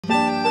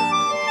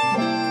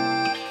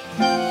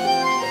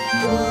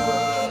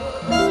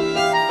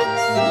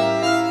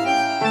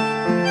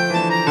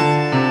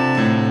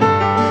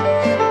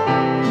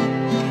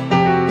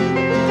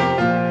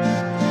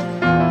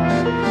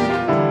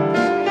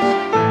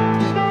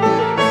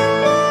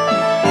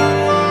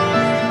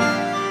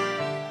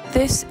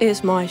This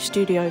is my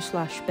studio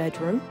slash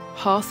bedroom.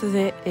 Half of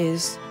it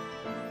is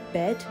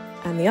bed,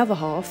 and the other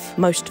half,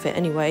 most of it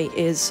anyway,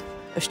 is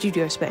a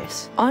studio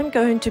space. I'm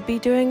going to be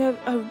doing a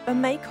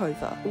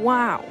makeover.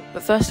 Wow.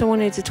 But first I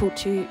wanted to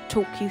talk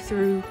you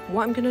through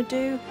what I'm going to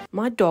do.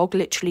 My dog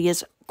literally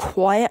is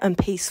quiet and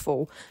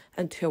peaceful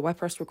until I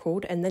press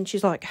record, and then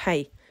she's like,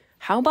 hey,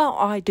 how about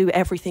I do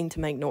everything to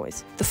make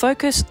noise? The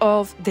focus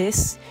of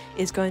this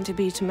is going to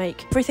be to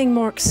make everything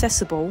more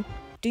accessible.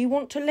 Do you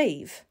want to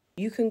leave?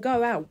 You can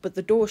go out, but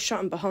the door's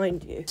shutting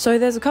behind you. So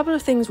there's a couple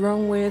of things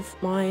wrong with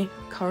my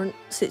current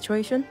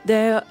situation.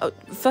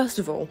 First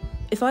of all,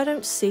 if I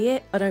don't see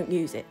it, I don't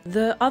use it.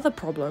 The other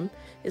problem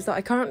is that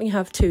I currently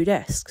have 2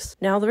 desks.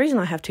 Now, the reason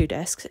I have 2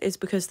 desks is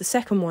because the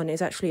second one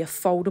is actually a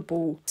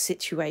foldable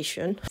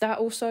situation. That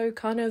also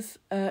kind of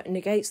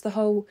negates the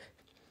whole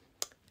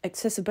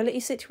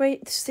accessibility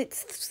type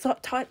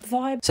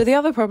vibe. So the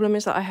other problem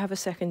is that I have a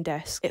second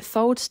desk. It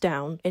folds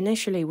down.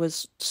 Initially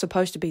was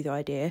supposed to be the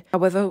idea.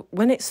 However,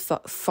 when it's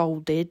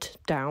folded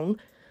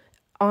down,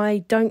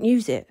 I don't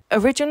use it.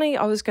 Originally,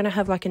 I was going to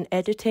have like an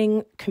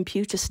editing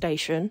computer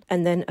station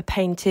and then a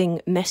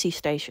painting messy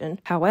station.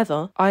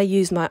 However, I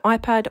use my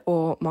iPad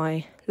or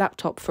my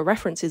laptop for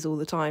references all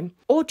the time,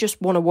 or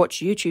just want to watch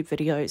YouTube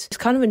videos. It's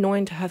kind of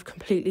annoying to have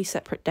completely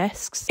separate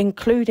desks,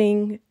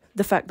 including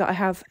the fact that I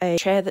have a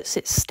chair that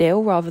sits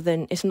still rather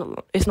than, it's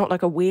not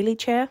like a wheelie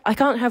chair. I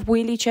can't have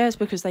wheelie chairs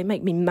because they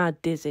make me mad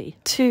dizzy.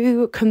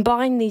 To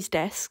combine these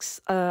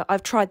desks,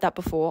 I've tried that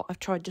before. I've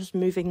tried just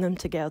moving them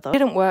together. It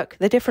didn't work.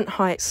 They're different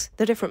heights,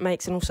 they're different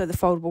makes, and also the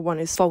foldable one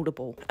is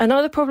foldable.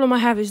 Another problem I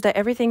have is that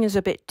everything is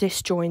a bit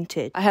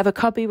disjointed. I have a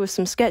cubby with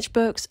some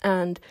sketchbooks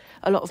and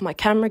a lot of my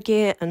camera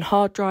gear and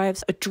hard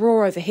drives, a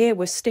drawer over here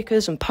with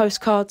stickers and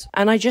postcards,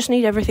 and I just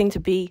need everything to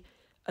be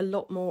a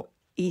lot more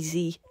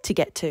easy to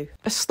get to.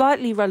 A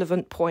slightly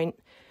relevant point,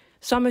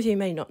 some of you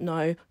may not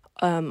know,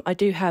 I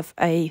do have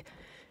a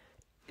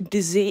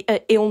disease,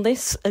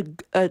 illness,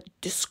 a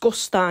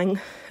disgusting,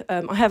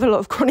 I have a lot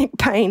of chronic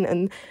pain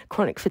and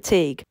chronic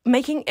fatigue.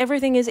 Making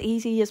everything as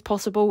easy as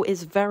possible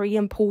is very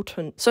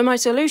important. So my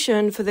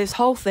solution for this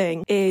whole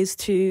thing is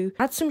to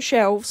add some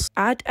shelves,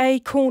 add a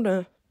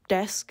corner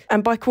desk,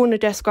 and by corner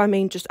desk I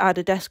mean just add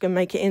a desk and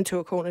make it into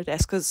a corner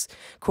desk, because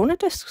corner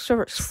desks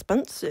are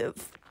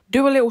expensive.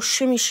 Do a little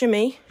shimmy,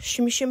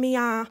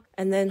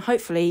 and then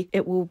hopefully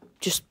it will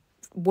just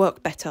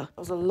work better. That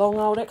was a long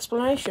old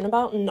explanation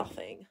about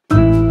nothing.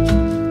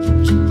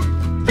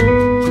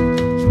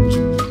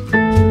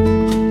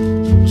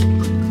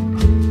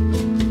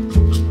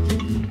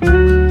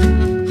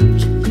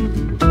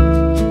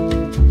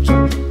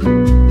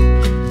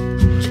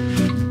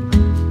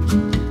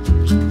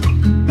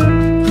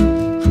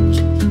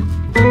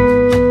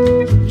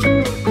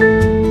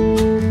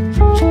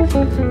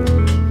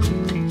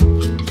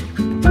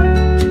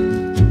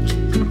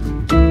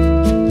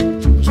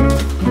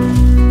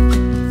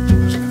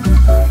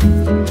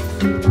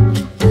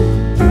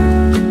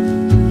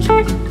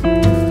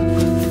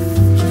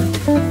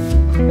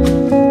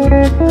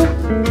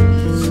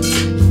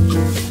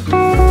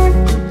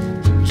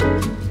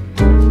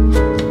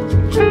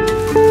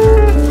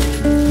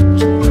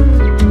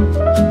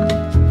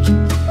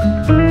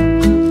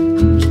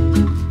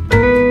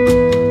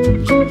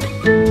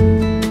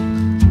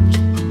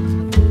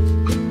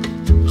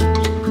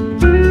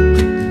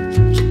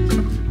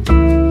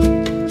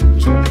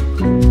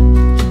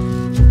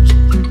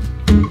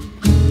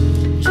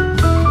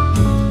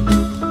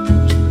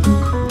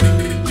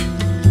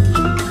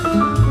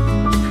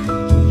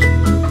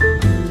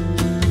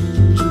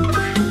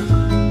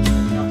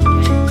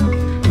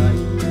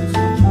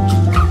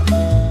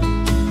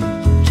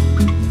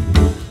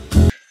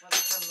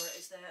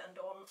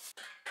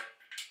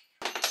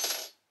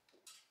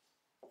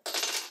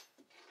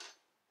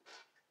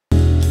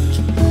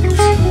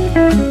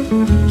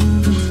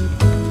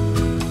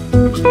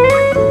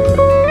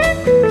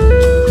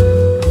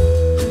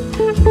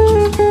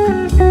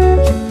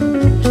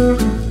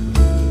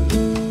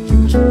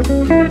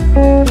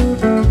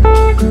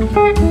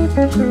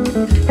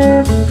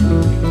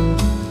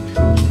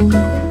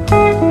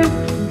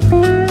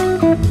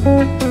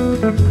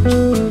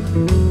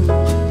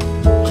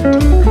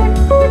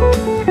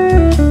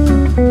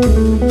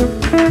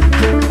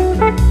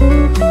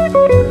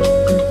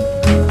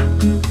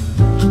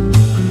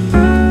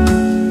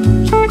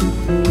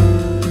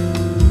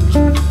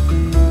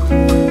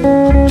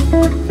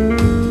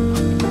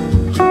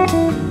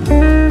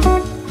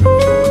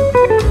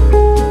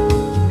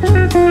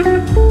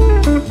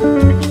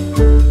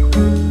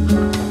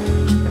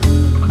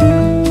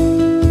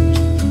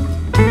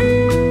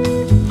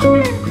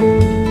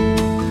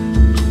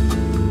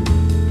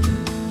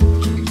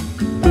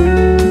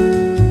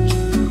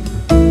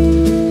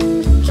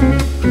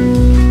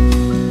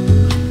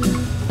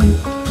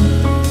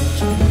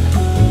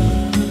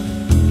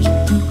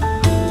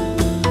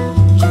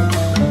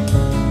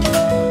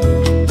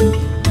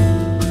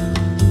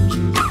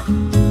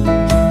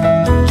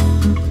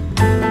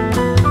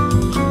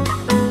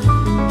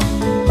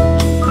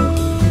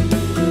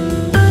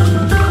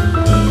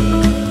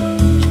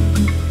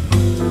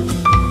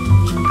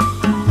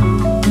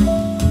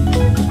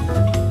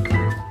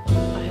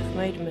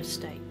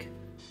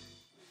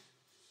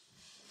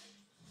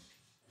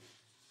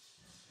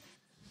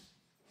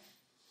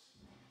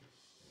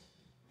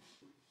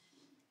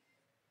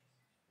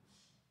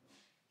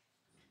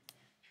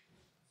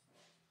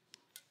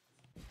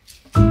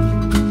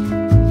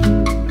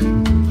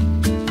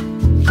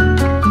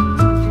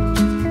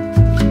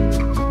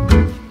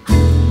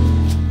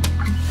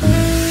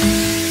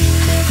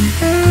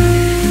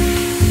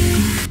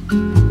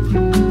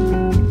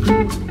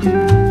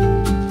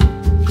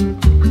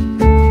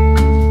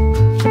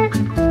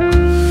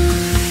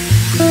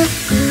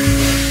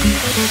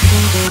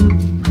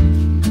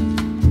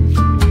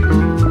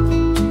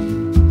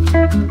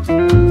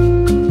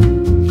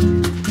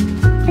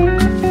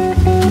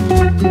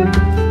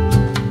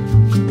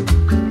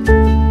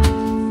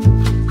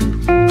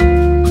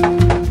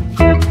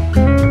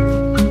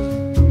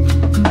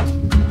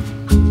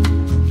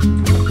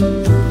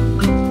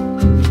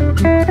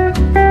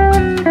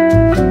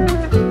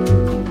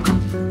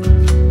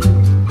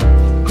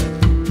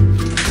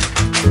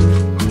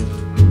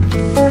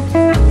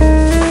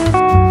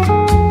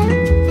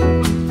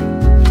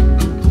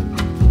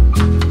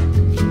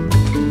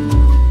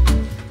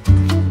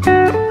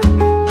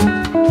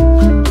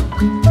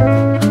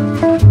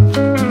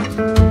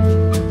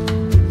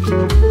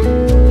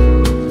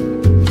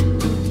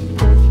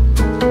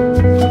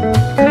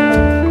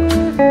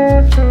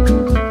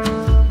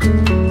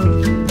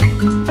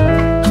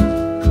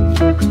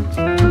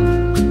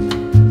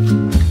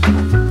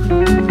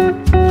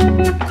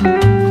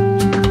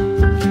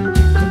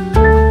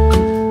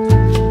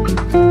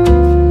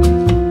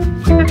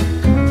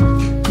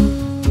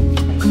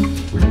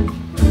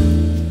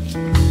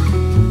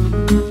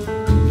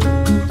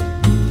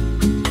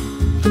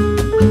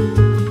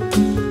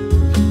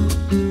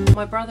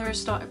 has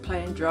started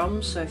playing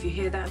drums, so if you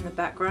hear that in the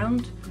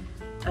background,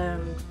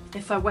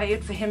 if I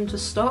waited for him to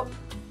stop,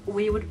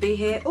 we would be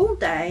here all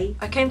day.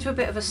 I came to a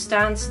bit of a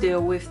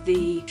standstill with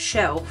the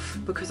shelf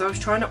because I was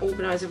trying to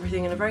organise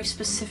everything in a very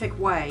specific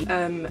way,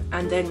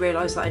 and then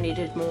realised that I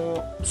needed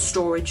more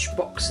storage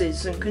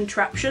boxes and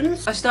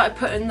contraptions. I started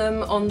putting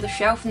them on the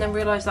shelf and then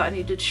realised that I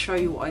needed to show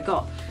you what I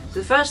got. So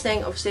the first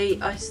thing,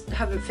 obviously, I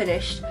haven't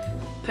finished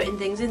putting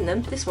things in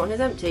them. This one is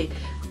empty.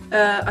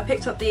 I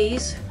picked up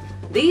these.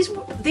 These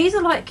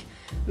are like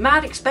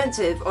mad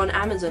expensive on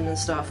Amazon and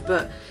stuff,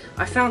 but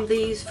I found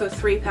these for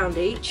 £3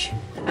 each,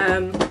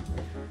 and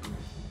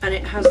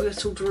it has a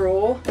little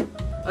drawer.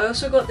 I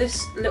also got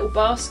this little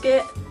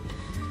basket.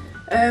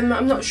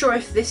 I'm not sure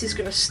if this is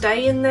going to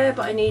stay in there,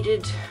 but I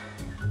needed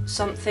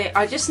something.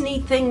 I just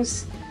need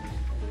things,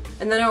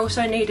 and then I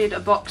also needed a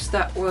box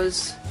that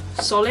was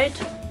solid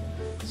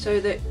so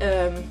that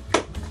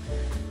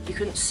you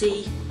couldn't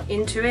see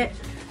into it,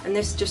 and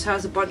this just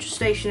has a bunch of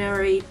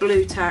stationery,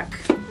 blue tack,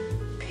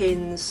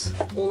 pins,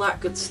 all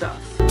that good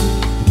stuff.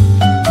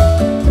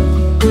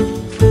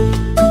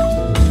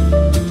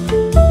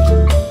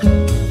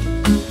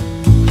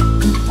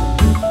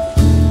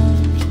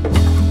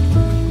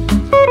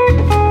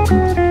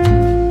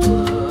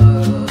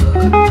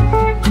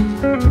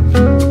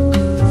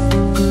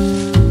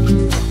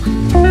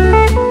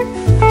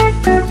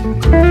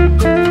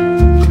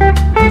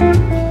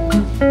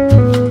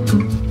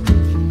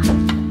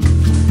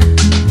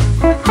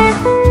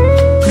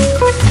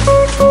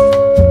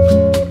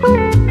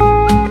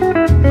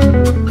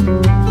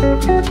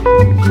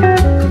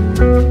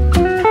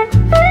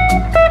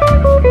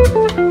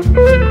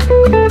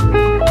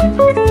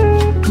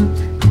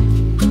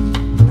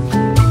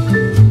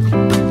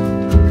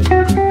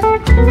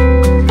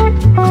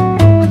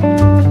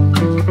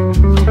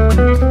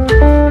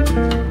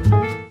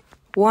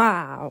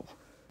 Wow.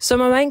 So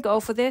my main goal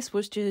for this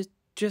was to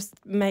just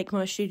make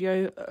my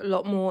studio a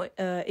lot more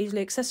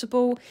easily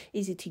accessible,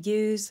 easy to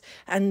use,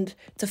 and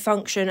to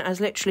function as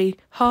literally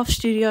half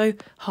studio,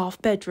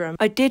 half bedroom.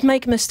 I did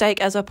make a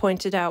mistake, as I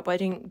pointed out, but I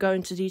didn't go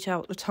into detail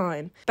at the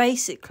time.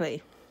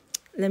 Basically,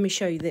 let me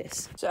show you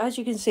this. So as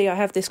you can see, I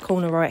have this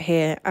corner right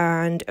here,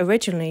 and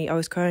originally I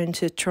was going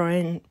to try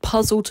and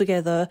puzzle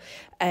together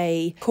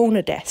a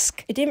corner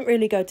desk. It didn't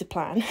really go to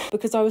plan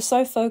because I was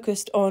so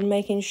focused on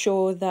making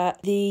sure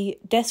that the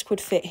desk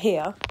would fit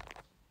here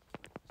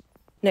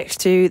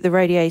next to the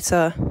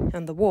radiator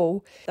and the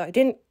wall that I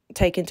didn't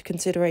take into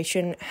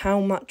consideration how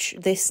much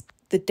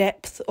the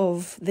depth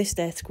of this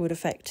desk would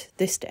affect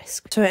this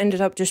desk. So it ended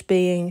up just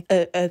being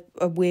a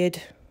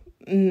weird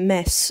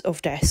mess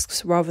of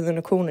desks rather than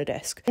a corner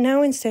desk.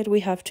 Now instead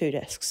we have two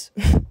desks.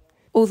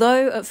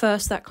 Although at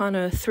first that kind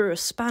of threw a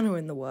spanner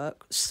in the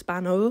work.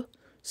 Spanner.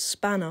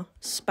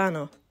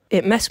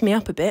 It messed me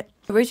up a bit.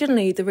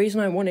 Originally, the reason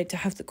I wanted to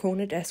have the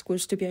corner desk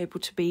was to be able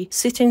to be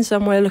sitting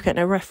somewhere, looking at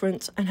a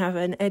reference and have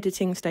an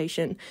editing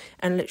station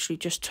and literally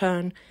just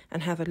turn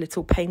and have a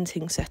little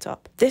painting set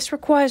up. This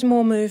requires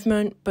more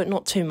movement, but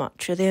not too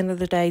much. At the end of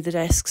the day, the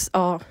desks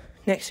are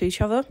next to each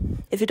other.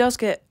 If it does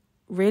get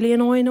really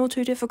annoying or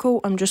too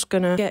difficult, I'm just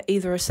gonna get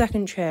either a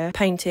second chair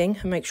painting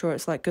and make sure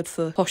it's like good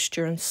for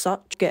posture and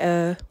such, get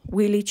a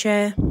wheelie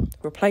chair,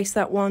 replace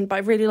that one, but I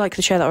really like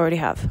the chair that I already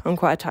have. I'm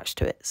quite attached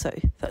to it, so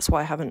that's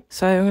why I haven't.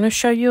 So I'm gonna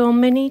show you a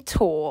mini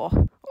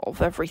tour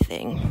of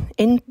everything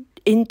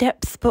in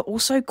depth but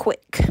also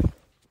quick.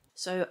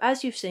 So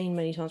as you've seen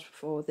many times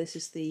before, this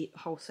is the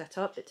whole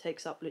setup. It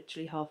takes up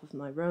literally half of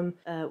my room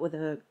with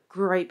a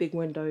great big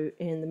window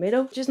in the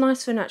middle, which is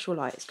nice for natural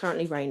light. It's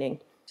currently raining.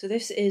 So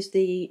this is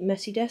the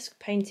messy desk,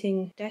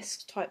 painting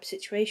desk type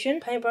situation.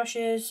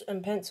 Paintbrushes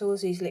and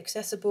pencils easily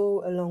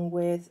accessible, along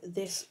with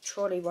this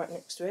trolley right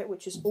next to it,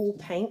 which is all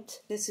paint.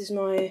 This is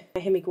my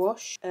Hemi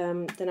gouache.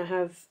 Then I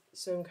have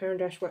some Caran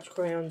d'Ache wax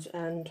crayons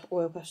and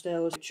oil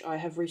pastels, which I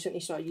have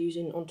recently started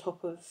using on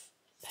top of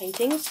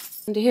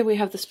paintings. And here we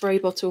have the spray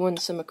bottle and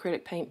some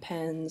acrylic paint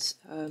pens,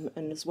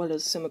 and as well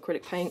as some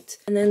acrylic paint.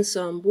 And then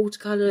some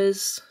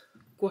watercolours,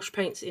 gouache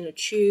paints in a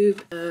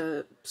tube,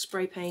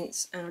 spray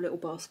paints, and a little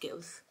basket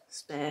of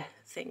spare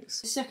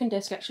things. The second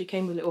desk actually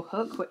came with a little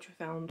hook, which I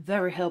found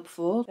very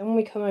helpful. Then when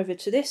we come over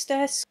to this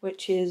desk,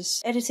 which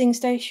is editing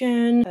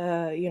station,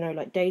 you know,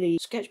 like daily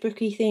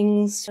sketchbooky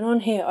things. And on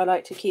here I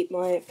like to keep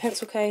my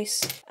pencil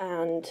case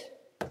and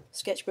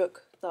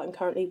sketchbook that I'm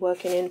currently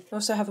working in. I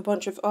also have a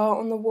bunch of art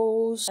on the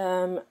walls,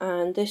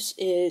 and this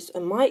is a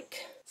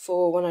mic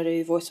for when I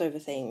do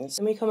voiceover things.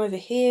 Then we come over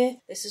here,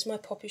 this is my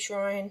Poppy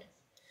shrine.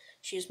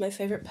 She is my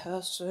favourite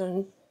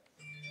person.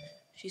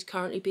 She's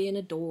currently being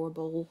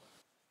adorable.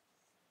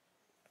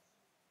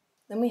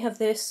 Then we have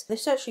this.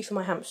 This is actually for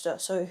my hamster.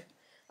 So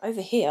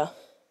over here,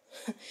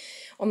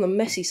 on the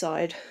messy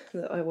side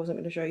that I wasn't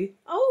going to show you.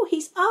 Oh,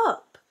 he's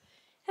up.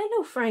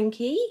 Hello,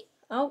 Frankie.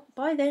 Oh,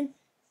 bye then.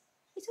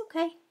 It's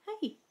okay.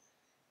 Hey,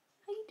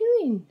 how you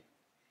doing?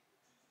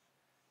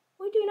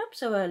 Why are you doing up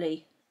so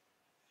early?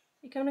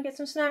 You coming to get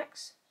some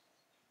snacks?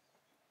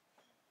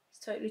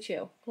 It's totally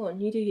chill. Go on,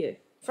 you do you.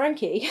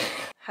 Frankie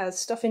has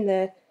stuff in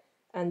there,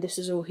 and this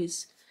is all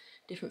his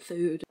different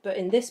food. But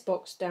in this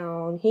box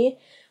down here,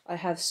 I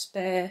have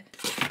spare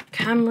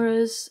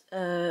cameras,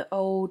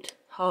 old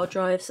hard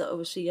drives that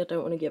obviously I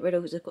don't want to get rid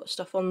of because they've got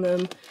stuff on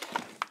them,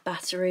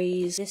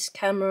 batteries, this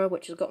camera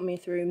which has got me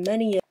through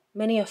many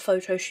a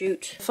photo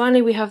shoot.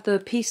 Finally we have the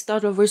piece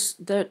we've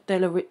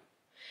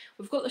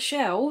got the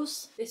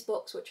shelves, this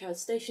box which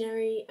has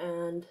stationery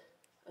and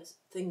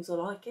things I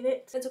like in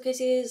it, pencil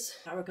cases,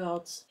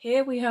 regards.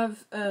 Here we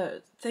have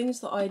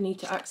things that I need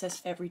to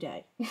access every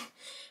day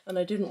and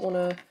I didn't want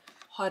to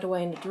hide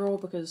away in the drawer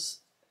because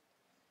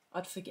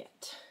I'd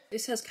forget.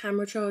 This has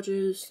camera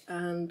chargers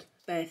and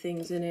spare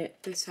things in it.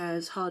 This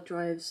has hard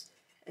drives,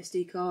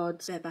 SD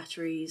cards, spare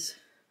batteries.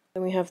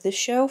 Then we have this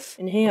shelf,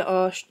 and here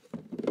are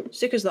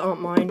stickers that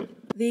aren't mine.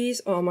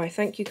 These are my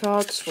thank you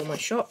cards for my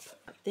shop.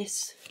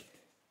 This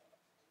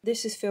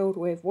is filled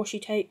with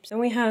washi tapes. Then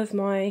we have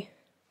my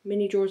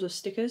mini drawers of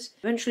stickers.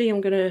 Eventually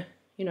I'm gonna,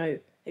 you know,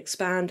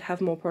 expand, have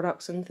more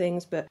products and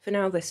things, but for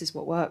now this is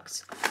what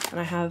works. And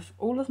I have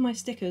all of my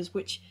stickers,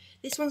 which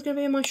this one's gonna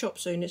be in my shop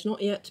soon. It's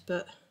not yet,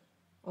 but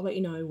I'll let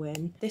you know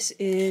when. This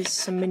is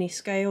some mini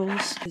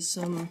scales, there's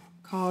some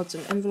cards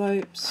and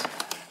envelopes,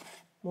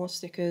 more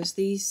stickers.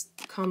 These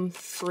come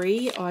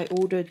free. I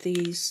ordered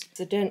these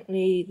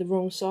accidentally the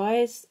wrong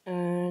size,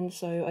 and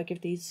so I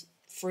give these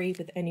free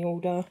with any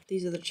order.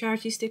 These are the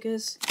charity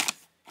stickers.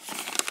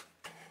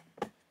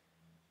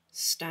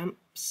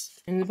 Stamps.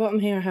 In the bottom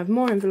here I have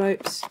more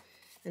envelopes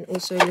and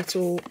also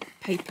little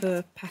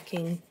paper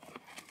packing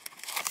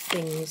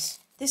things.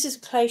 This is a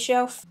clay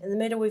shelf. In the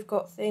middle we've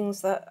got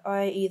things that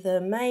I either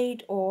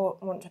made or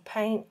want to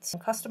paint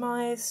and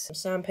customise. Some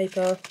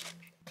sandpaper,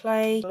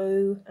 clay,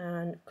 glue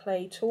and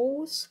clay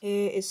tools.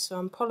 Here is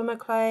some polymer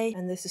clay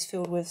and this is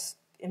filled with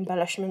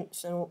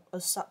embellishments and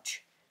as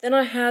such. Then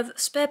I have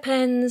spare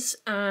pens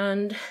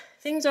and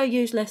things I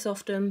use less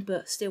often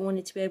but still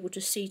wanted to be able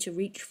to see to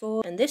reach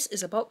for. And this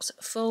is a box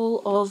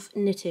full of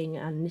knitting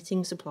and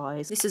knitting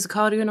supplies. This is a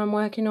cardigan I'm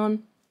working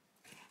on.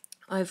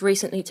 I've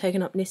recently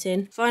taken up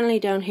knitting. Finally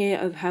down here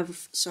I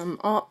have some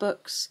art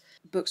books,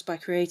 books by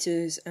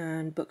creators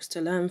and books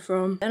to learn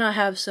from. Then I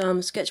have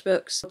some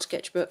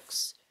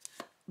sketchbooks,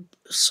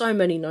 so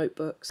many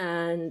notebooks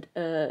and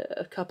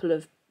a couple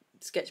of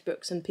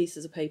sketchbooks and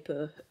pieces of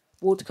paper,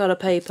 watercolour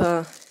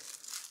paper,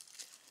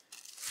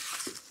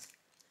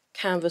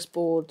 canvas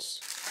boards,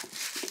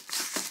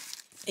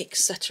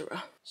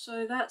 etc.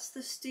 So that's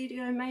the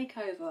studio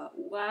makeover.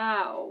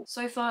 Wow!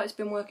 So far it's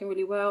been working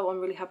really well. I'm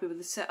really happy with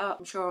the setup.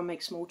 I'm sure I'll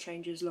make small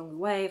changes along the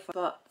way,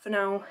 but for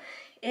now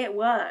it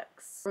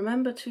works.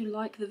 Remember to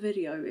like the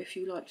video if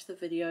you liked the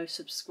video,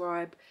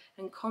 subscribe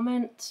and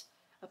comment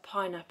a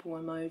pineapple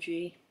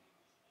emoji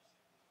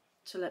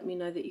to let me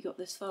know that you got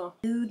this far.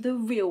 The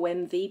real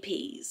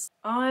MVPs.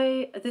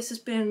 This has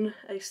been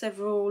a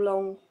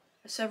several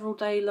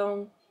day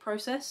long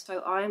process, so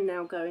I am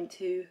now going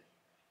to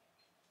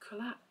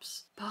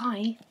collapse.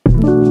 Bye.